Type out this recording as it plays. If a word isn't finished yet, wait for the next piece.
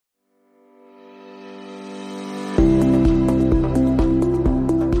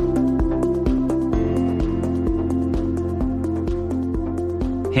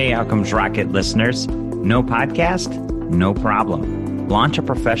Hey, Outcomes Rocket listeners. No podcast? No problem. Launch a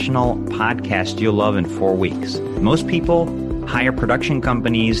professional podcast you'll love in 4 weeks. Most people hire production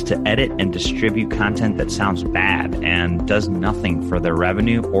companies to edit and distribute content that sounds bad and does nothing for their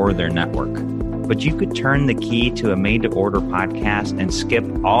revenue or their network. But you could turn the key to a made-to-order podcast and skip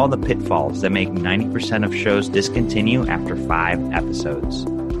all the pitfalls that make 90% of shows discontinue after 5 episodes.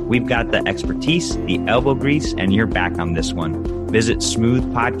 We've got the expertise, the elbow grease, and you're back on this one. Visit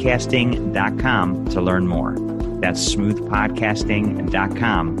smoothpodcasting.com to learn more. That's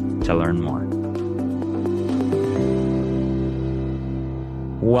smoothpodcasting.com to learn more.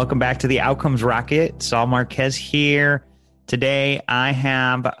 Welcome back to the Outcomes Rocket. Saul Marquez here. Today, I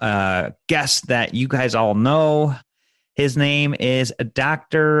have a guest that you guys all know. His name is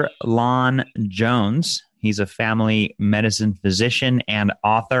Dr. Lon Jones. He's a family medicine physician and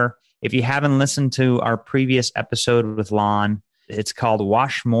author. If you haven't listened to our previous episode with Lon, it's called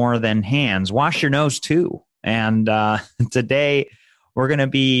Wash More Than Hands. Wash your nose too. And today, we're going to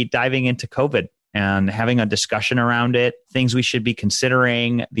be diving into COVID and having a discussion around it, things we should be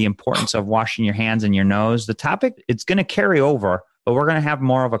considering, the importance of washing your hands and your nose. The topic, it's going to carry over, but we're going to have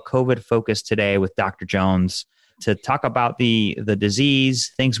more of a COVID focus today with Dr. Jones to talk about the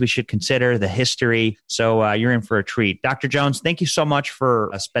disease, things we should consider, the history. So you're in for a treat. Dr. Jones, thank you so much for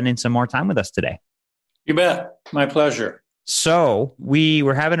spending some more time with us today. You bet. My pleasure. So we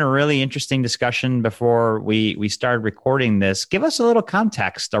were having a really interesting discussion before we started recording this. Give us a little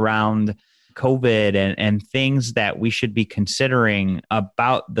context around COVID and things that we should be considering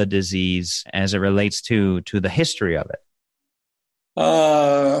about the disease as it relates to the history of it.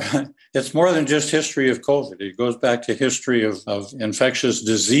 It's more than just history of COVID. It goes back to history of infectious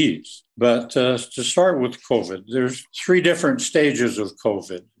disease. But to start with COVID, there's 3 different stages of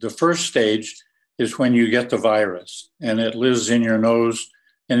COVID. The first stage is when you get the virus and it lives in your nose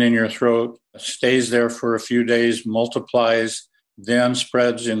and in your throat, stays there for a few days, multiplies, then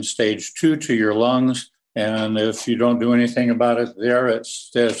spreads in stage 2 to your lungs. And if you don't do anything about it there, it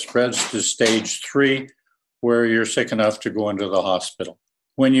spreads to stage 3, where you're sick enough to go into the hospital.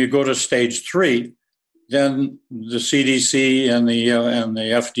 When you go to stage 3, then the CDC and the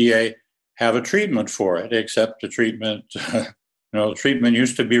FDA have a treatment for it, except the treatment, the treatment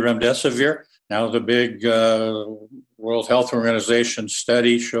used to be remdesivir. Now the big World Health Organization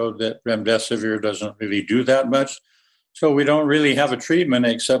study showed that remdesivir doesn't really do that much. So we don't really have a treatment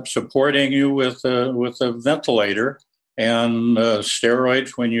except supporting you with a ventilator and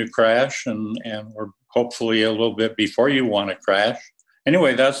steroids when you crash or hopefully a little bit before you want to crash.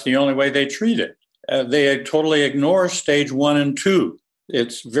 Anyway, that's the only way they treat it. They totally ignore stage 1 and 2.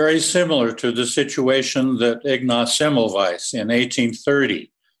 It's very similar to the situation that Ignaz Semmelweis in 1830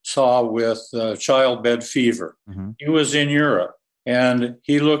 saw with childbed fever. Mm-hmm. He was in Europe. And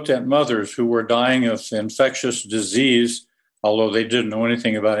he looked at mothers who were dying of infectious disease, although they didn't know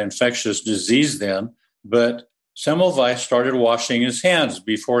anything about infectious disease then. But Semmelweis started washing his hands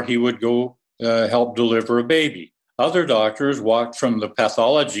before he would go help deliver a baby. Other doctors walked from the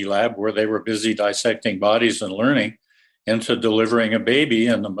pathology lab, where they were busy dissecting bodies and learning, into delivering a baby.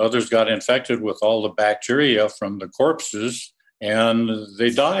 And the mothers got infected with all the bacteria from the corpses, and they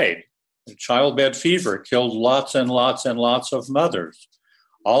died. Childbed fever killed lots and lots and lots of mothers.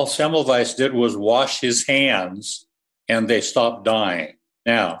 All Semmelweis did was wash his hands, and they stopped dying.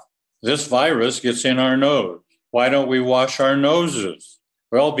 Now, this virus gets in our nose. Why don't we wash our noses?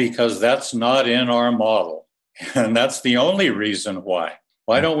 Well, because that's not in our model. And that's the only reason why.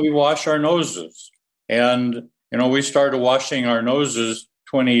 Why don't we wash our noses? And, we started washing our noses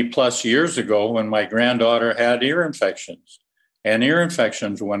 20 plus years ago when my granddaughter had ear infections. And ear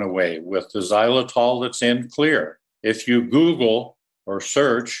infections went away with the xylitol that's in Xlear. If you Google or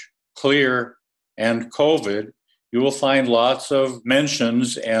search Xlear and COVID, you will find lots of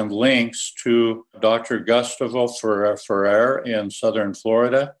mentions and links to Dr. Gustavo Ferrer in southern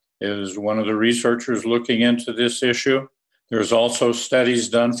Florida, is one of the researchers looking into this issue. There's also studies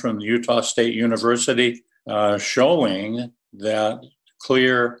done from Utah State University showing that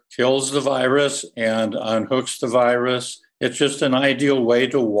Xlear kills the virus and unhooks the virus. It's just an ideal way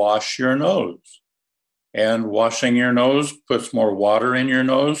to wash your nose. And washing your nose puts more water in your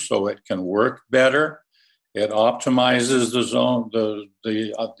nose so it can work better. It optimizes the zone, the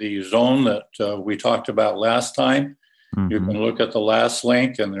zone that we talked about last time. Mm-hmm. You can look at the last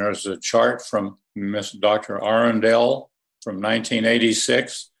link, and there's a chart from Dr. Arundel from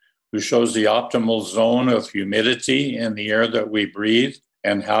 1986, who shows the optimal zone of humidity in the air that we breathe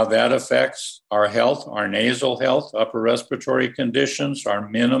and how that affects our health. Our nasal health, upper respiratory conditions are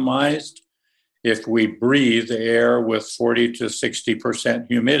minimized. if we breathe air with 40 to 60%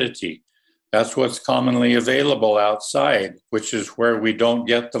 humidity. That's what's commonly available outside, which is where we don't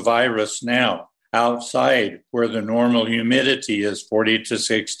get the virus now. Outside, where the normal humidity is 40 to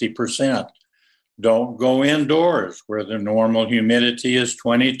 60%. Don't go indoors, where the normal humidity is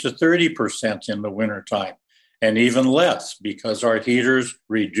 20 to 30% in the wintertime, and even less because our heaters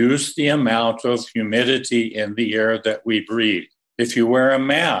reduce the amount of humidity in the air that we breathe. If you wear a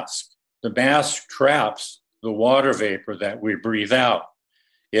mask, the mask traps the water vapor that we breathe out.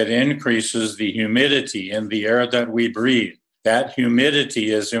 It increases the humidity in the air that we breathe. That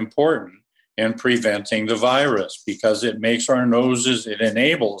humidity is important in preventing the virus because it makes it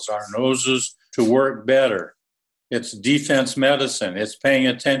enables our noses to work better. It's defense medicine. It's paying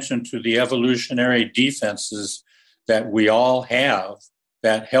attention to the evolutionary defenses that we all have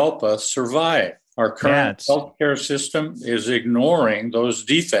that help us survive. Our current healthcare system is ignoring those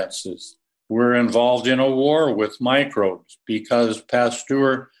defenses. We're involved in a war with microbes because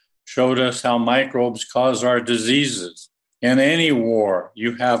Pasteur showed us how microbes cause our diseases. In any war,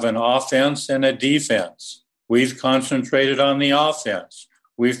 you have an offense and a defense. We've concentrated on the offense.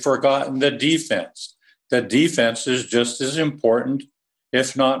 We've forgotten the defense. The defense is just as important,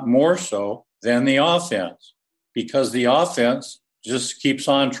 if not more so, than the offense, because the offense just keeps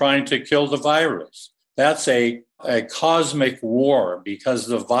on trying to kill the virus. That's a cosmic war because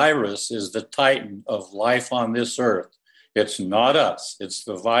the virus is the titan of life on this earth. It's not us, it's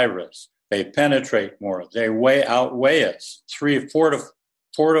the virus. They penetrate more. They outweigh us 5 to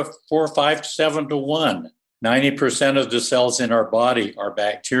 7 to 1. 90% of the cells in our body are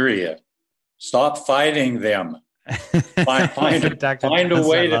bacteria. Stop fighting them. Find a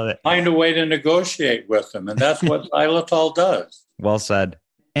way to negotiate with them. And that's what xylitol does. Well said.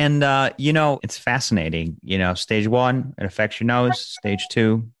 And, it's fascinating. Stage 1, it affects your nose. Stage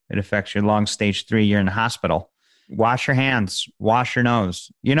 2, it affects your lungs. Stage 3, you're in the hospital. Wash your hands, wash your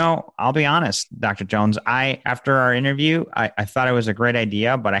nose. I'll be honest, Dr. Jones, after our interview, I thought it was a great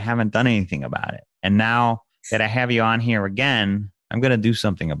idea, but I haven't done anything about it. And now that I have you on here again, I'm going to do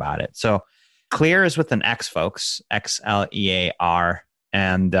something about it. So Xlear is with an X, folks, Xlear,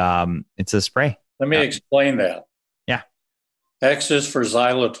 and it's a spray. Let me explain that. Yeah. X is for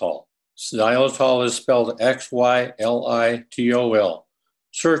xylitol. Xylitol is spelled Xylitol.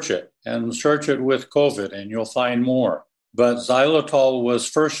 Search it with COVID and you'll find more. But xylitol was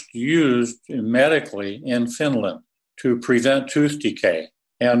first used medically in Finland to prevent tooth decay.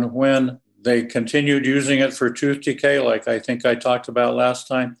 And when they continued using it for tooth decay, like I think I talked about last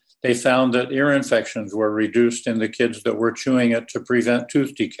time, they found that ear infections were reduced in the kids that were chewing it to prevent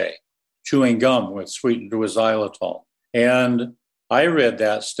tooth decay, chewing gum sweetened with xylitol. And I read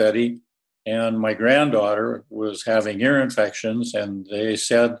that study, and my granddaughter was having ear infections, and they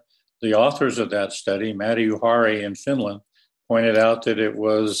said the authors of that study, Matti Juhari in Finland, pointed out that it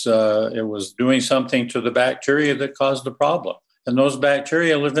was doing something to the bacteria that caused the problem. And those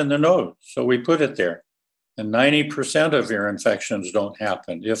bacteria live in the nose, so we put it there. And 90% of ear infections don't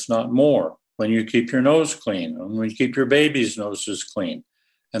happen, if not more, when you keep your nose clean, and when you keep your baby's noses clean.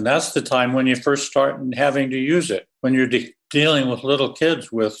 And that's the time when you first start having to use it, when you're dealing with little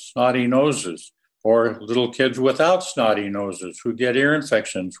kids with snotty noses or little kids without snotty noses who get ear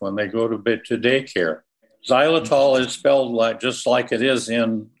infections when they go to daycare. Xylitol is spelled just like it is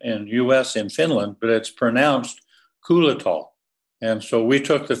in U.S. in Finland, but it's pronounced Xylitol. And so we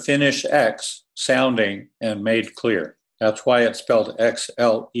took the Finnish X sounding and made Xlear. That's why it's spelled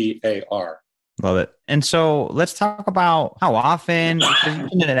Xlear. Love it. And so let's talk about how often, because you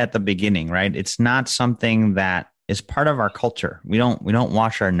mentioned it at the beginning, right? It's not something that is part of our culture. We don't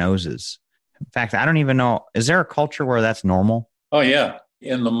wash our noses. In fact, I don't even know, is there a culture where that's normal? Oh, yeah.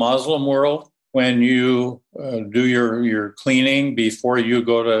 In the Muslim world, when you do your cleaning before you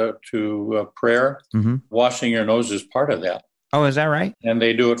go to prayer, washing your nose is part of that. Oh, is that right? And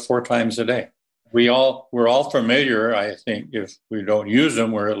they do it 4 times a day. We're all familiar, I think, if we don't use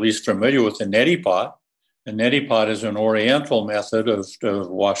them, we're at least familiar with the neti pot. The neti pot is an Oriental method of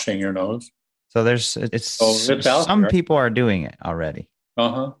washing your nose. So some people are doing it already.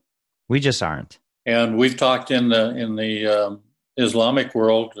 We just aren't. And we've talked in the Islamic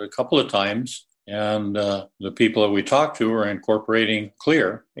world a couple of times, and the people that we talk to are incorporating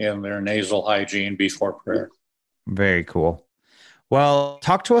Xlear in their nasal hygiene before prayer. Very cool. Well,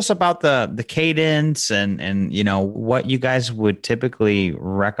 talk to us about the cadence and what you guys would typically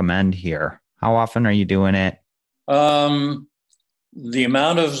recommend here. How often are you doing it? The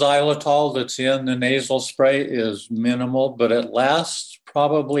amount of xylitol that's in the nasal spray is minimal, but it lasts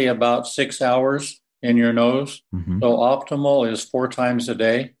probably about 6 hours in your nose. So optimal is 4 times a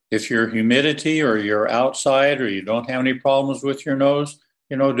day. If your humidity or you're outside or you don't have any problems with your nose,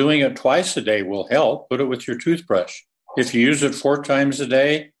 doing it twice a day will help. Put it with your toothbrush. If you use it 4 times a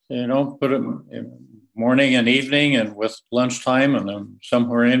day, put it in morning and evening and with lunchtime and then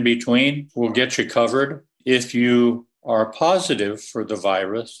somewhere in between will get you covered. If you are positive for the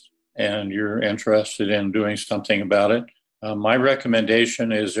virus and you're interested in doing something about it, my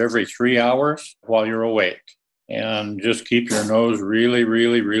recommendation is every 3 hours while you're awake. And just keep your nose really,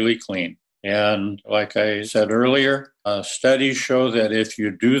 really, really clean. And like I said earlier, studies show that if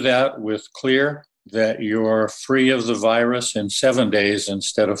you do that with Xlear, that you're free of the virus in 7 days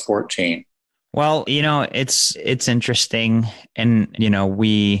instead of 14. Well, it's interesting. And,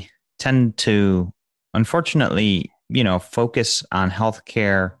 we tend to, unfortunately, focus on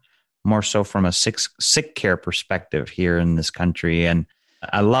healthcare more so from a sick care perspective here in this country. And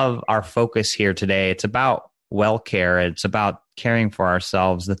I love our focus here today. It's about well care. It's about caring for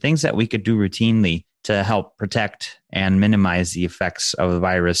ourselves, the things that we could do routinely to help protect and minimize the effects of the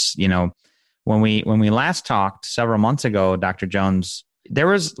virus. When we last talked several months ago, Dr. Jones, there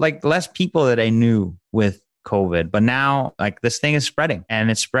was less people that I knew with COVID, but now this thing is spreading and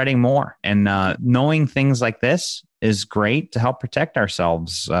it's spreading more. And knowing things like this is great to help protect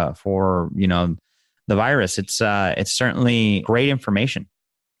ourselves for the virus. It's certainly great information.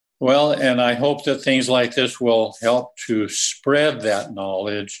 Well, and I hope that things like this will help to spread that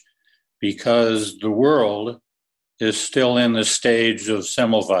knowledge because the world is still in the stage of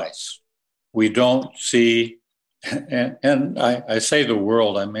Semmelweis. We don't see, and I say the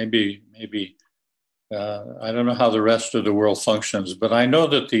world, I maybe I don't know how the rest of the world functions, but I know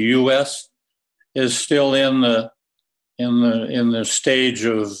that the U.S. is still in the stage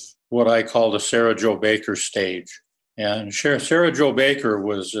of what I call the Sarah Jo Baker stage. And Sarah Jo Baker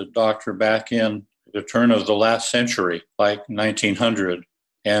was a doctor back in the turn of the last century, like 1900.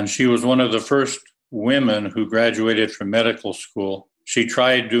 And she was one of the first women who graduated from medical school. She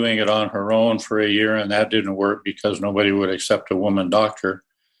tried doing it on her own for a year, and that didn't work because nobody would accept a woman doctor.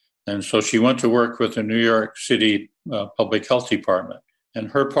 And so she went to work with the New York City Public Health Department. And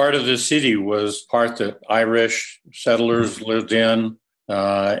her part of the city was part that Irish settlers lived in,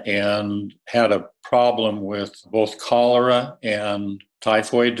 and had a problem with both cholera and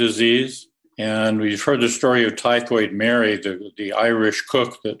typhoid disease. And we've heard the story of Typhoid Mary, the Irish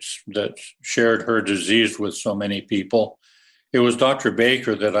cook that shared her disease with so many people. It was Dr.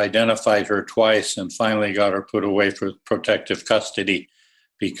 Baker that identified her twice and finally got her put away for protective custody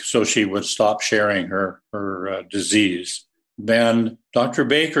so she would stop sharing her disease. Then Dr.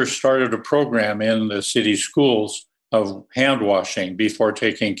 Baker started a program in the city schools of hand washing before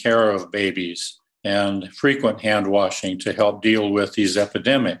taking care of babies and frequent hand washing to help deal with these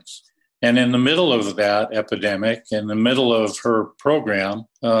epidemics. And in the middle of that epidemic, in the middle of her program,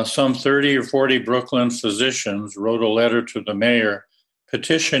 some 30 or 40 Brooklyn physicians wrote a letter to the mayor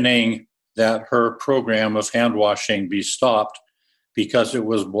petitioning that her program of hand washing be stopped because it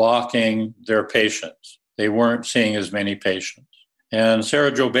was blocking their patients. They weren't seeing as many patients. And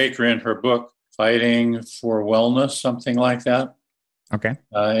Sarah Jo Baker, in her book, Fighting for Wellness, something like that. Okay.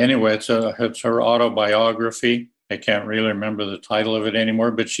 Anyway, it's her autobiography. I can't really remember the title of it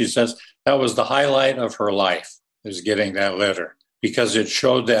anymore, but she says that was the highlight of her life, is getting that letter, because it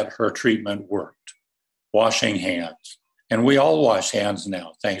showed that her treatment worked, washing hands. And we all wash hands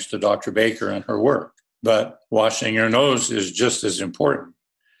now, thanks to Dr. Baker and her work. But washing your nose is just as important.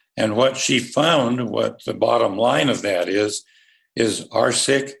 And what she found, what the bottom line of that is our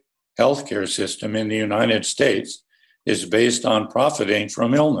sick healthcare system in the United States is based on profiting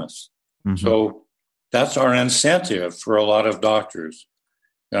from illness. Mm-hmm. So that's our incentive for a lot of doctors.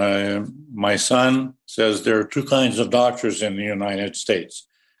 My son says there are 2 kinds of doctors in the United States.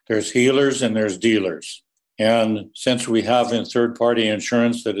 There's healers and there's dealers. And since we have in third-party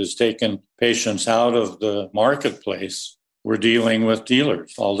insurance that has taken patients out of the marketplace, we're dealing with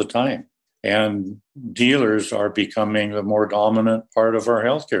dealers all the time. And dealers are becoming the more dominant part of our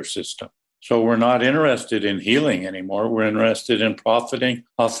healthcare system. So we're not interested in healing anymore. We're interested in profiting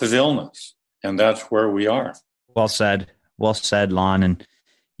off of illness. And that's where we are. Well said, Lon. And,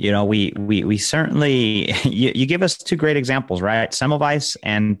 we certainly, you give us 2 great examples, right? Semmelweis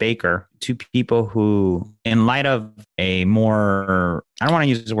and Baker, 2 people who, in light of a more, I don't want to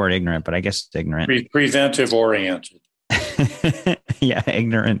use the word ignorant, but I guess ignorant. Preventive oriented. Yeah,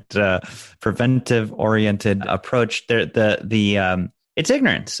 ignorant, preventive oriented approach. It's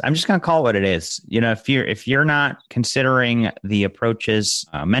ignorance. I'm just going to call it what it is. If you're not considering the approaches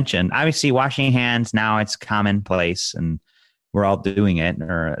mentioned, obviously washing hands now, it's commonplace, and we're all doing it,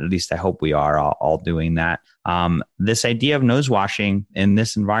 or at least I hope we are all doing that. This idea of nose washing in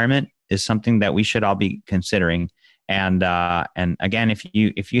this environment is something that we should all be considering. And again,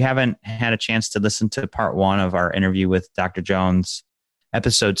 if you haven't had a chance to listen to part 1 of our interview with Dr. Jones,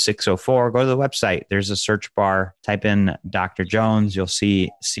 episode 604, go to the website. There's a search bar, type in Dr. Jones. You'll see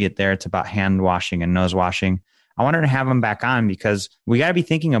it there. It's about hand washing and nose washing. I wanted to have him back on because we got to be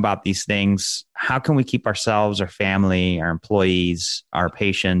thinking about these things. How can we keep ourselves, our family, our employees, our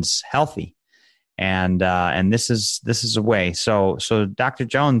patients healthy? And this is a way. So Dr.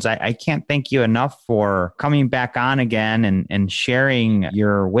 Jones, I can't thank you enough for coming back on again and sharing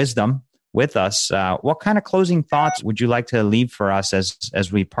your wisdom with us. What kind of closing thoughts would you like to leave for us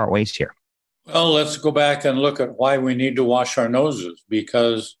as we part ways here? Well, let's go back and look at why we need to wash our noses,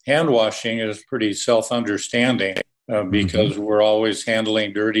 because hand washing is pretty self-understanding because we're always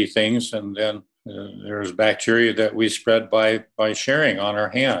handling dirty things, and then there's bacteria that we spread by sharing on our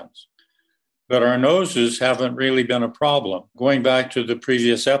hands. But our noses haven't really been a problem. Going back to the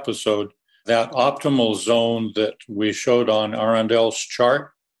previous episode, that optimal zone that we showed on Arundel's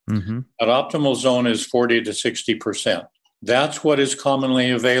chart, that optimal zone is 40 to 60%. That's what is commonly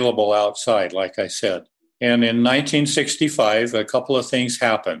available outside, like I said. And in 1965, a couple of things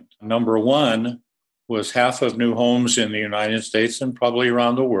happened. Number one was half of new homes in the United States and probably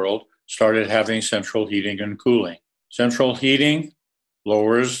around the world started having central heating and cooling. Central heating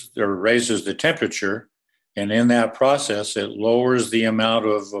lowers or raises the temperature, and in that process, it lowers the amount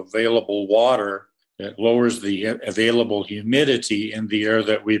of available water. It lowers the available humidity in the air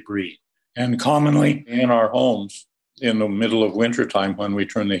that we breathe. And commonly in our homes, in the middle of wintertime when we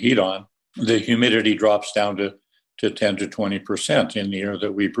turn the heat on, the humidity drops down to 10 to 20% in the air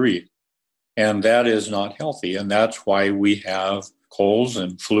that we breathe. And that is not healthy. And that's why we have colds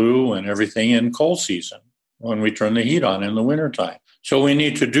and flu and everything in cold season when we turn the heat on in the wintertime. So we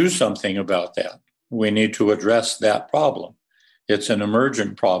need to do something about that. We need to address that problem. It's an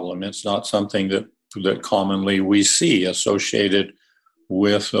emergent problem. It's not something that commonly we see associated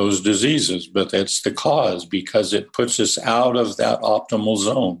with those diseases, but it's the cause because it puts us out of that optimal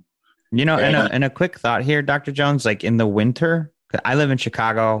zone. You know, and a quick thought here, Dr. Jones, like in the winter, I live in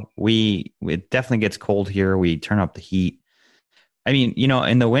Chicago. It definitely gets cold here. We turn up the heat. I mean, you know,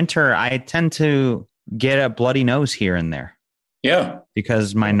 in the winter, I tend to get a bloody nose here and there. Yeah.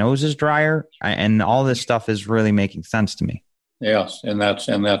 Because my nose is drier and all this stuff is really making sense to me. Yes. And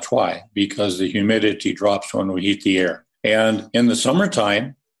that's why, because the humidity drops when we heat the air. And in the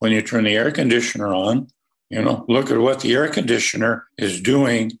summertime, when you turn the air conditioner on, you know, look at what the air conditioner is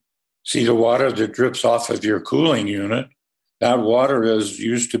doing. See the water that drips off of your cooling unit. That water is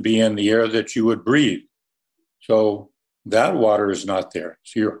used to be in the air that you would breathe. So that water is not there.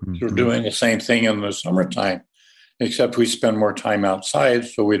 So you're doing the same thing in the summertime, except we spend more time outside,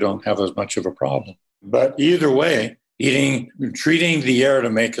 so we don't have as much of a problem. But either way, treating the air to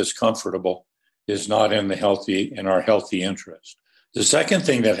make us comfortable is not in our healthy interest. The second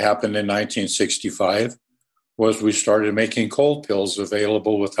thing that happened in 1965 was we started making cold pills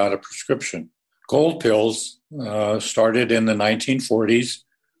available without a prescription. Cold pills started in the 1940s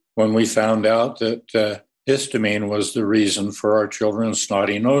when we found out that histamine was the reason for our children's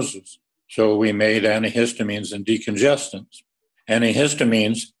snotty noses. So we made antihistamines and decongestants.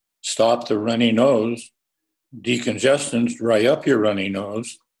 Antihistamines stop the runny nose. Decongestants dry up your runny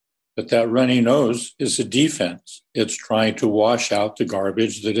nose. But that runny nose is a defense. It's trying to wash out the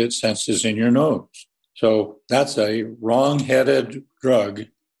garbage that it senses in your nose. So that's a wrong-headed drug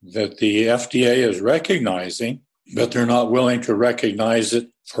that the FDA is recognizing, but they're not willing to recognize it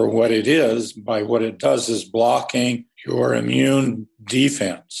for what it is. By what it does is blocking your immune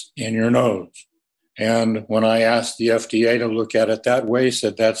defense in your nose. And when I asked the FDA to look at it that way,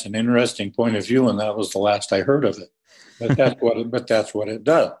 said that's an interesting point of view, and that was the last I heard of it. But that's what it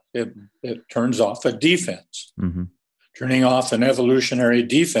does. It turns off a defense. Mm-hmm. Turning off an evolutionary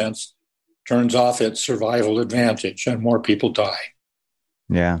defense turns off its survival advantage, and more people die.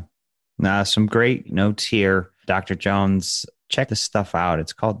 Yeah. Now, some great notes here, Dr. Jones. Check this stuff out.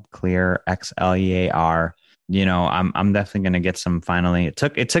 It's called Xlear, Xlear. You know, I'm definitely going to get some finally. It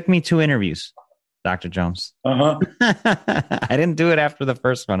took me 2 interviews, Dr. Jones. I didn't do it after the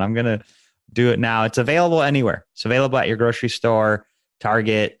first one. I'm going to do it now. It's available anywhere. It's available at your grocery store,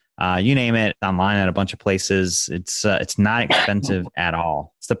 Target, you name it, online at a bunch of places. It's not expensive at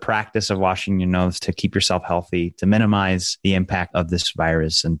all. It's the practice of washing your nose to keep yourself healthy, to minimize the impact of this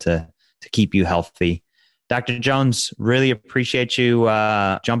virus, and to keep you healthy. Dr. Jones, really appreciate you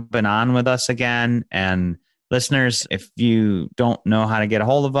jumping on with us again. And Listeners, if you don't know how to get a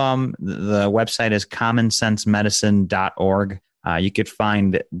hold of them, the website is commonsensemedicine.org. You could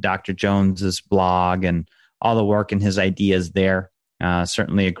find Dr. Jones's blog and all the work and his ideas there.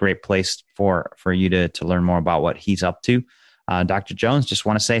 Certainly a great place for you to learn more about what he's up to. Dr. Jones, just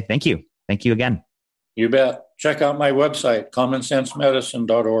want to say thank you. Thank you again. You bet. Check out my website,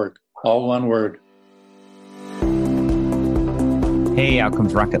 commonsensemedicine.org. All one word. Hey,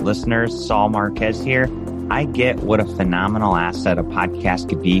 Outcomes Rocket listeners, Saul Marquez here. I get what a phenomenal asset a podcast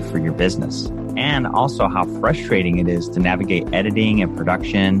could be for your business, and also how frustrating it is to navigate editing and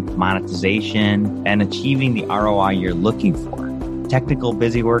production, monetization, and achieving the ROI you're looking for. Technical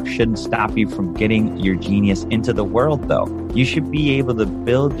busy work shouldn't stop you from getting your genius into the world, though. You should be able to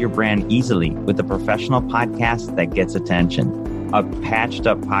build your brand easily with a professional podcast that gets attention. A patched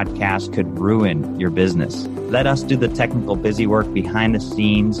up podcast could ruin your business. Let us do the technical busy work behind the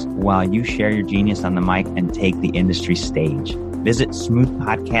scenes while you share your genius on the mic and take the industry stage. Visit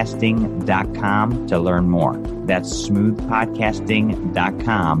smoothpodcasting.com to learn more. That's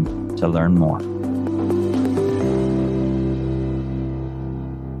smoothpodcasting.com to learn more.